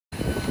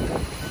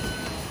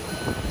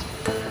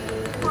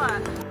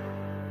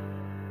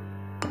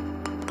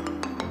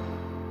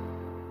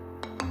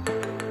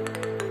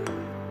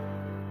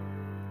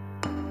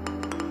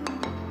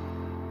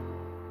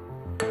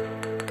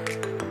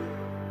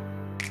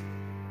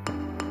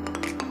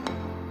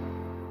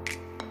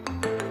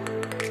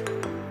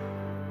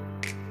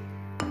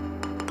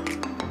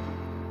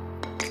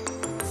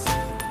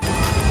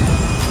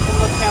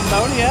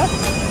Cambodia.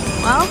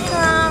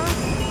 Welcome.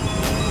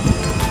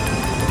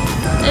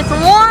 It's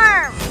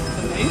warm.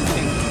 It's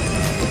amazing.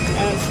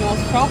 And it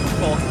smells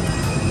tropical.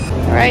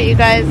 All right, you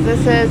guys,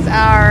 this is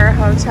our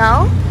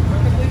hotel.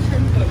 Perfectly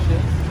trimmed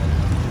bushes.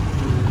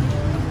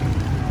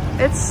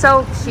 It's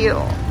so cute.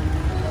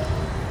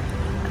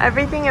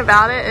 Everything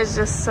about it is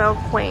just so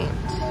quaint.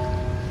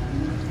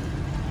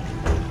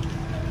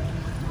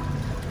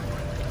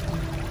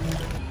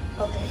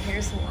 Okay,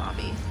 here's the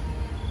lobby.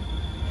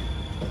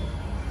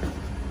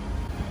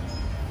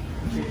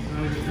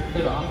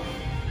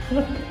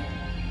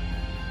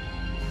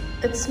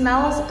 It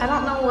smells, I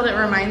don't know what it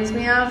reminds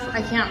me of.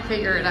 I can't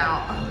figure it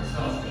out.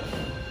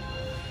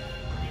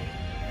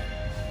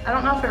 I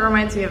don't know if it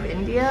reminds me of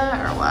India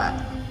or what.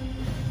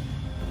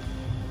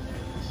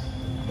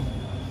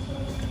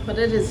 But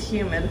it is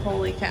humid,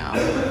 holy cow.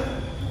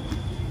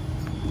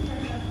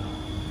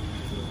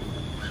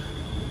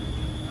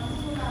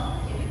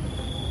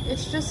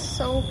 It's just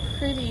so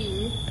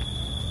pretty.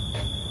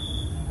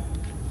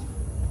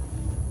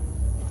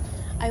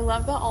 I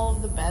love that all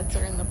of the beds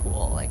are in the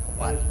pool. Like,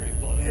 what?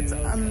 It's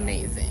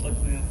amazing.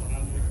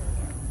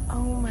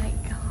 Oh my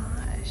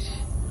gosh.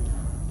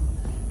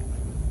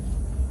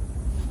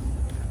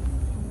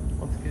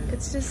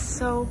 It's just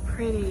so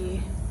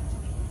pretty.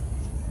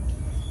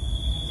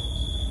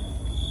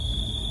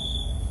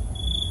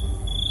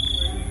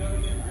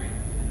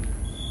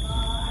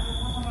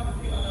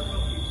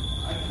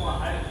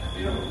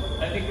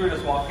 I think we were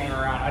just walking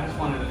around. I just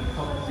wanted a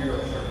Coke Zero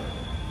sugar.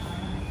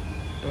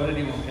 What did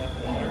you want?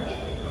 Water?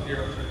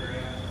 Zero sugar,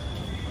 yeah.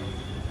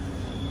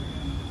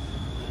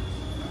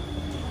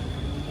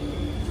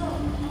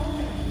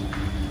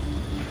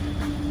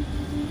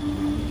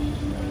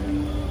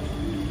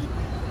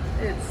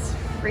 It's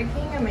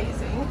freaking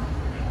amazing.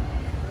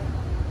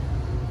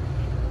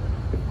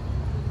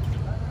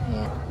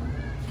 Yeah.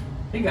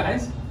 Hey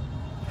guys.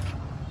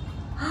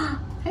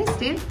 Hey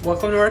Steve.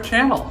 Welcome to our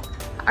channel.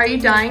 Are you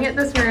dying at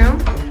this room?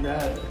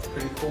 Yeah, it's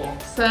pretty cool.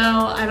 So,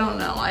 I don't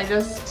know. I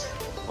just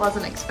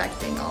wasn't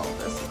expecting all of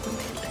this. It's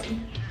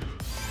amazing.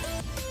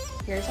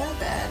 Here's our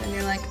bed, and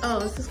you're like, oh,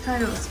 this is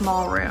kind of a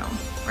small room,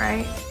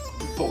 right?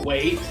 But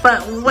wait.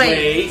 But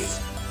wait.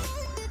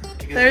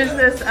 There's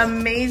this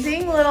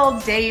amazing little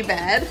day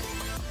bed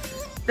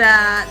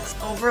that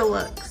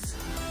overlooks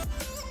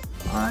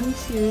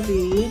onto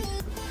the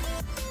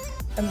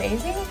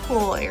amazing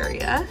pool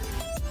area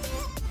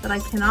that I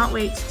cannot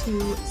wait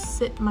to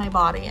sit my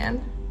body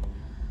in.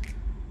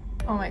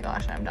 Oh my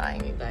gosh, I'm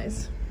dying, you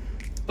guys.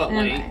 But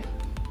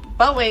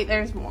wait,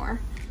 there's more.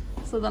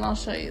 So then I'll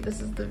show you. This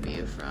is the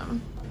view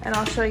from, and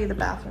I'll show you the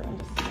bathroom.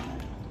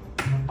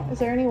 Is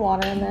there any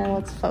water in there?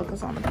 Let's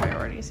focus on the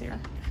priorities here.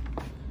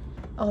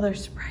 Oh,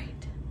 there's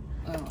Sprite.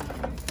 I don't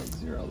have any Coke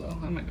Zero though.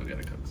 I might go get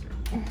a Coke Zero.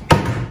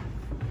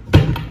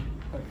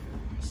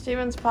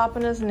 Steven's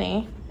popping his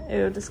knee.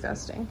 Ew,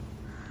 disgusting.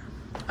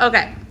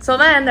 Okay, so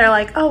then they're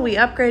like, oh, we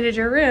upgraded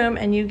your room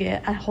and you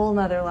get a whole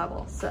nother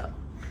level. So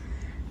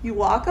you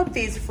walk up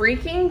these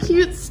freaking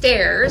cute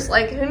stairs.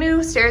 Like, who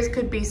knew stairs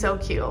could be so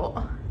cute?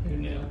 Who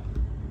knew?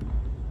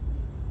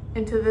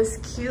 Into this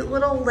cute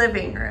little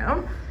living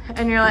room.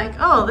 And you're like,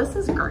 oh, this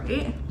is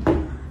great.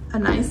 A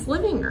nice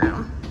living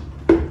room.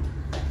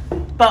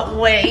 But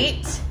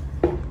wait.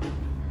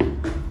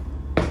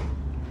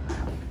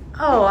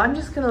 Oh, I'm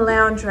just gonna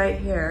lounge right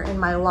here in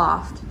my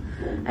loft.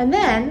 And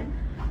then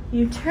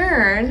you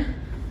turn.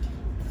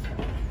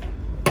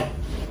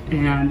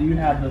 And you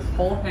have this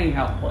whole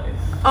hangout place.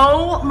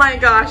 Oh my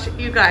gosh,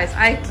 you guys,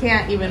 I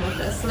can't even with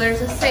this. So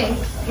there's a sink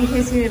in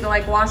case you need to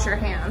like wash your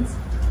hands.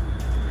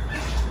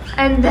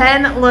 And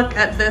then look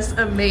at this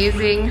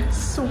amazing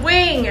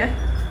swing.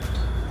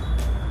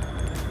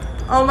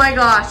 Oh my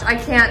gosh, I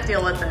can't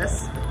deal with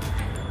this.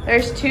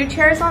 There's 2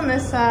 chairs on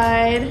this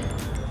side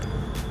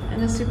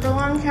and a super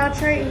long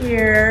couch right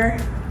here.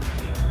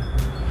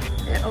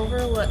 It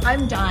overlooks,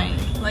 I'm dying.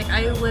 Like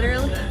I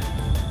literally,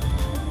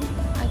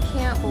 I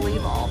can't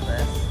believe all of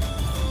this.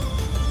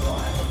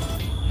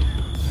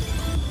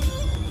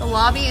 The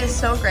lobby is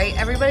so great.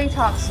 Everybody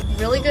talks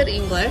really good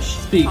English.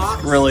 Speaks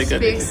really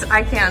good English.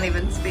 I can't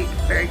even speak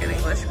very good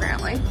English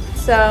apparently.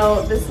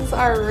 So this is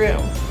our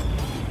room.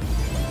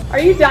 Are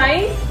you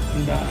dying?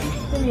 I'm dying.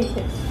 Give me a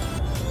kiss.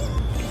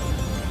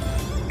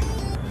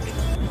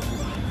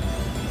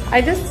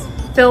 I just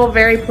feel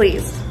very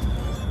pleased.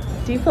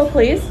 Do you feel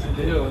pleased? I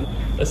do.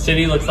 The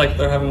city looks like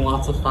they're having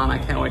lots of fun. I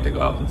can't wait to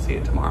go out and see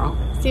it tomorrow.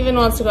 Steven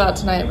wants to go out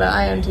tonight, but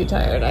I am too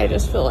tired. I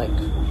just feel like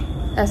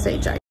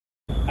SHI.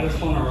 I just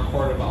want to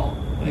record it all.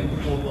 I think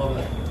people would love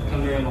it.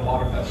 Come during the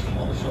water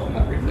festival to show them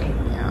everything.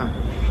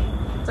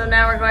 Yeah. So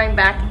now we're going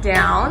back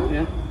down.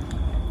 Yeah.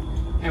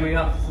 And we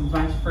got some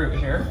nice fruit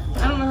here.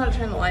 I don't know how to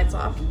turn the lights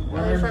off.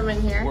 Are they from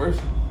in here? Where's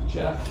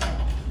Jeff?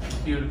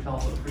 You to tell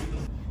us what fruit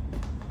is.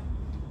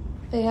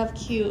 They have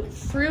cute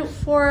fruit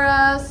for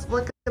us.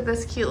 Look at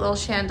this cute little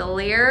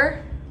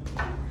chandelier.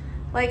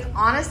 Like,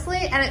 honestly,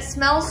 and it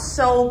smells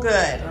so good.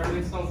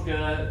 Everything smells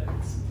good.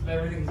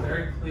 Everything's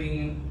very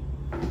clean.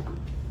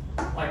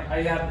 Like,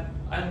 I had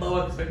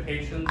low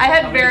expectations. I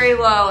had very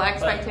low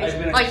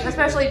expectations. Like,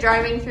 especially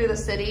driving through the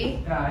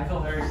city. Yeah, I feel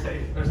very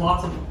safe. There's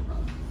lots of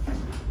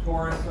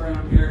tourists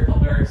around here. I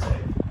feel very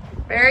safe.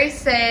 Very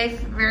safe,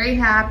 very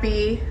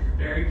happy.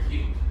 Very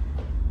cute.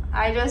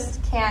 I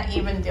just can't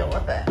even deal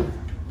with it.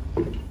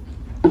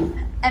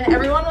 And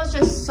everyone was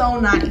just so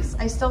nice.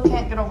 I still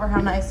can't get over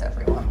how nice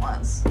everyone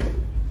was.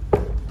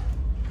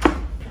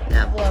 They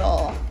have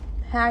little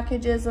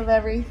packages of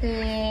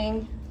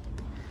everything.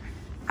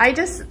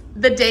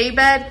 The day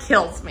bed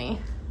kills me.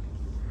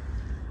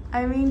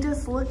 I mean,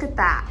 just look at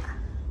that.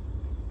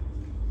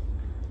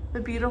 The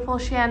beautiful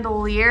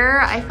chandelier.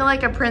 I feel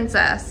like a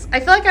princess. I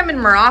feel like I'm in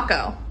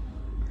Morocco.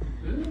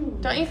 Ooh.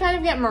 Don't you kind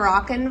of get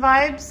Moroccan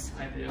vibes?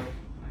 I do.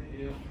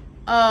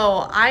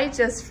 Oh, I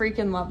just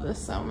freaking love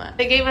this so much.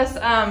 They gave us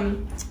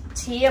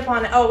tea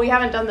upon, oh, we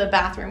haven't done the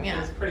bathroom yet.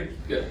 It's pretty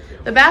good too.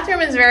 The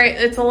bathroom is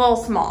it's a little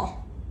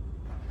small.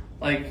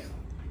 Like.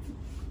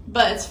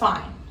 But it's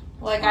fine.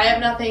 Like, I have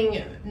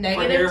nothing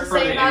negative to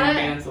say about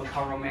it. Of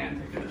how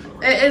romantic it is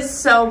over It is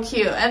so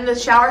cute. And the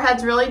shower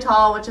head's really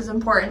tall, which is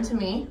important to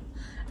me.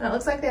 And it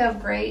looks like they have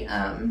great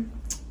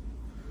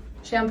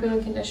shampoo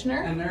and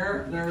conditioner. And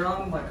they're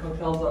on like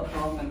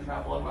hotels.com and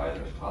travel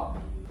advisors top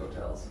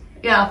hotels.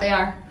 Yeah, they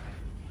are.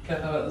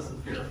 Can't know that this is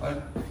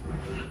purified.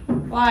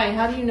 Why?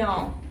 How do you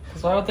know?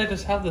 Because why would they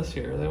just have this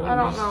here? I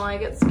don't know. I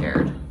get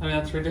scared. I mean,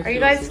 that's ridiculous. Are you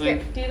guys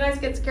scared? Do you guys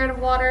get scared of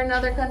water in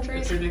other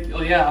countries? It's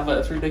ridiculous. Yeah, but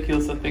it's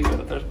ridiculous to think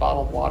that there's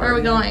bottled water. Where are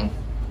we going?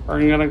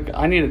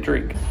 I need a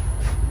drink.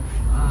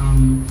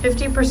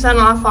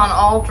 50% off on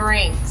all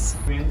drinks.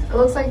 It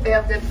looks like they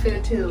have good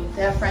food too.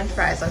 They have French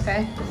fries,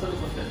 okay?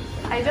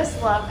 I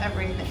just love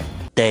everything.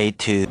 Day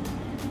 2.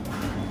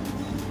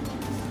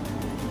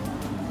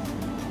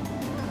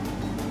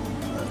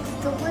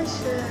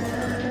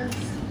 Delicious.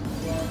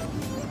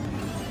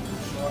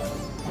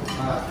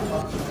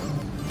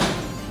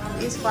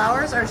 These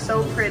flowers are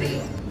so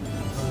pretty.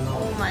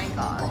 Oh my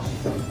gosh.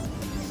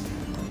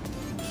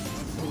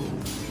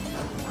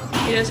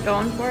 You just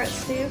going for it,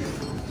 Steve?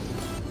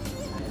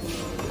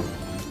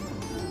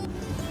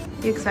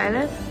 You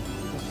excited?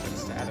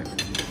 Ecstatic.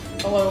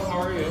 Hello,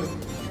 how are you?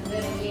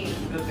 Good,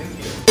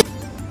 thank you.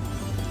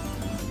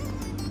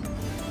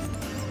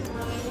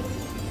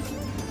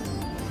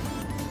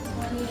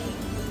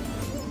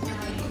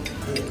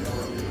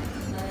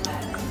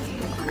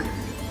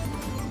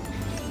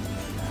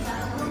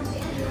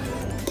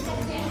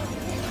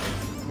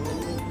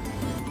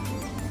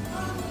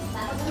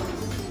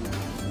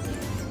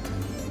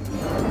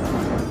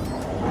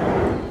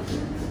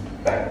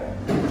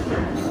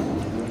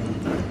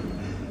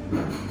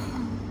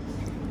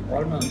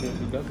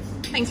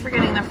 Thanks for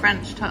getting the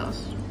French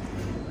toast.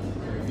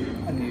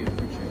 I need to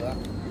appreciate that.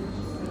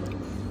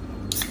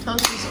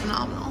 Toast is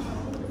phenomenal.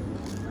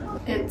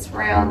 It's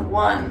round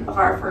 1 of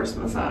our first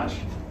massage.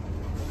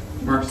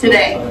 We're so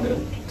Today.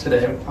 excited.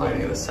 Today, I'm probably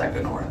gonna get a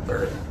second or a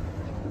third.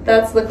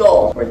 That's the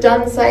goal. We're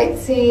done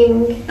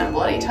sightseeing. I'm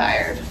bloody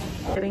tired.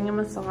 Getting a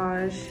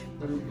massage.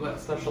 They have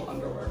special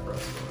underwear for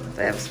us.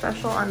 They have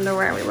special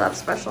underwear. We love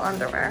special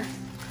underwear.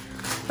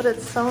 But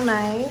it's so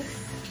nice.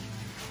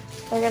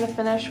 They're gonna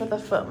finish with a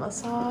foot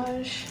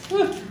massage.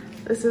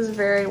 This is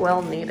very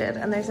well needed.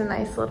 And there's a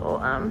nice little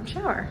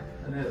shower.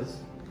 It is.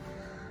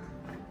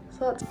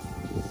 So let's...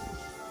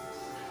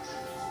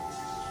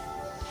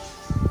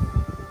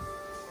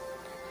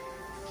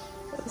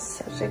 It was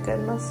such a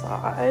good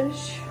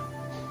massage.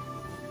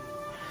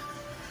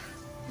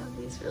 Love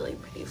these really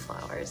pretty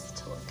flowers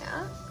to look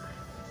at.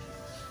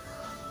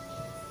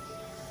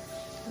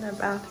 And a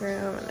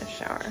bathroom and a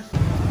shower.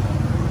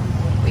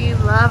 We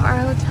love our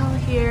hotel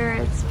here.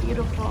 It's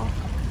beautiful.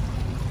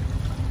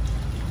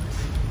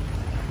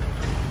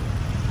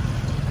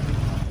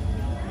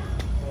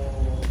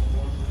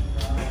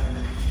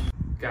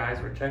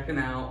 Guys, we're checking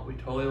out. We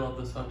totally love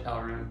this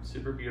hotel room.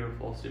 Super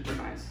beautiful, super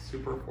nice,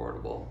 super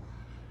affordable.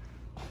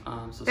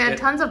 They had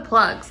tons of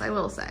plugs, I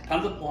will say.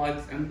 Tons of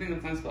plugs. And the thing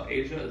that's nice about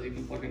Asia is you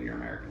can plug in your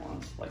American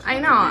ones. Like, I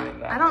know.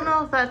 I don't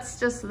know if that's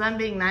just them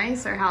being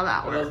nice or how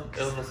that works.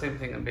 It was the same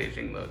thing in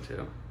Beijing though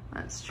too.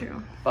 That's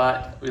true.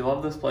 But we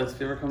love this place. If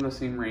you ever come to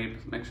Siem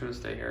Reap, make sure to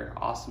stay here.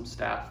 Awesome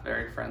staff,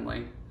 very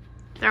friendly.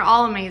 They're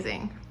all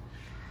amazing.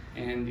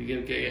 And you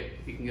can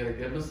get a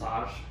good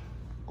massage.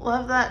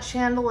 Love that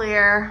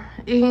chandelier.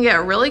 You can get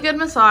a really good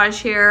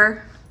massage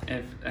here.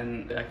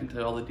 And I can tell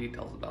you all the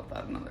details about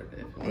that another day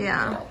if you want to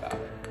Yeah. know all about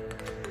it.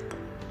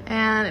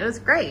 And it was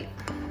great.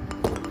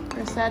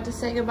 We're sad to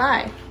say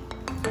goodbye.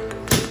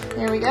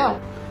 There we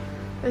go.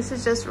 This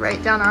is just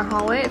right down our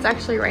hallway. It's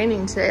actually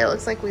raining today. It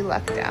looks like we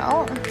lucked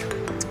out.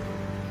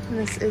 And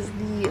this is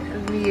the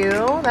view.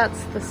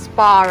 That's the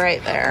spa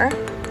right there.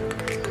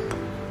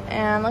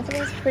 And look at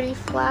these pretty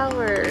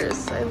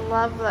flowers. I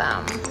love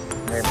them.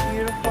 They're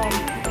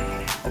beautiful.